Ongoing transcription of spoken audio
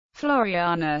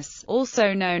Florianus,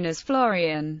 also known as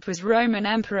Florian, was Roman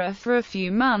emperor for a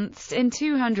few months in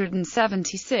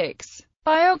 276.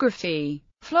 Biography.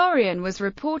 Florian was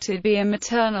reported to be a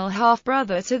maternal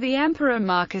half-brother to the emperor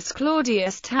Marcus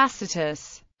Claudius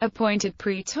Tacitus, appointed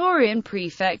praetorian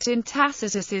prefect in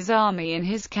Tacitus's army in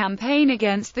his campaign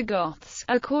against the Goths.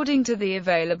 According to the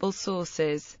available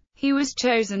sources, he was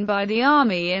chosen by the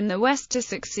army in the west to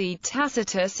succeed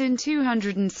Tacitus in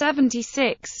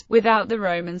 276, without the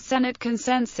Roman Senate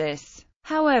consensus.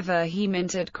 However, he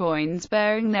minted coins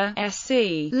bearing the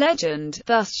SC legend,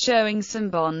 thus showing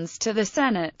some bonds to the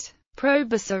Senate.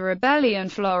 Probus, a rebellion.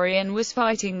 Florian was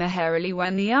fighting the Heruli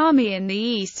when the army in the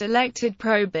east elected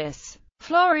Probus.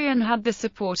 Florian had the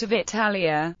support of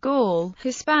Italia, Gaul,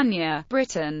 Hispania,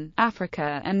 Britain,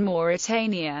 Africa, and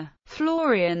Mauritania.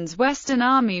 Florian's western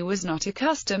army was not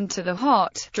accustomed to the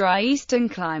hot, dry eastern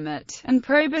climate, and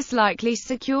Probus likely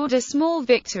secured a small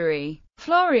victory.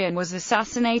 Florian was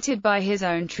assassinated by his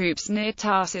own troops near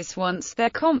Tarsus once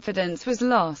their confidence was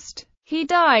lost. He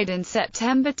died in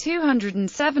September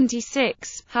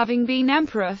 276, having been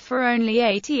emperor for only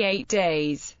 88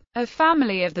 days. A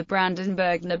family of the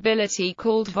Brandenburg nobility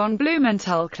called von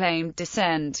Blumenthal claimed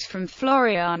descent from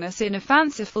Florianus in a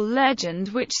fanciful legend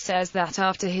which says that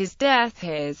after his death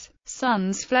his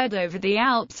sons fled over the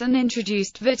Alps and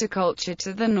introduced viticulture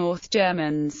to the North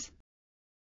Germans.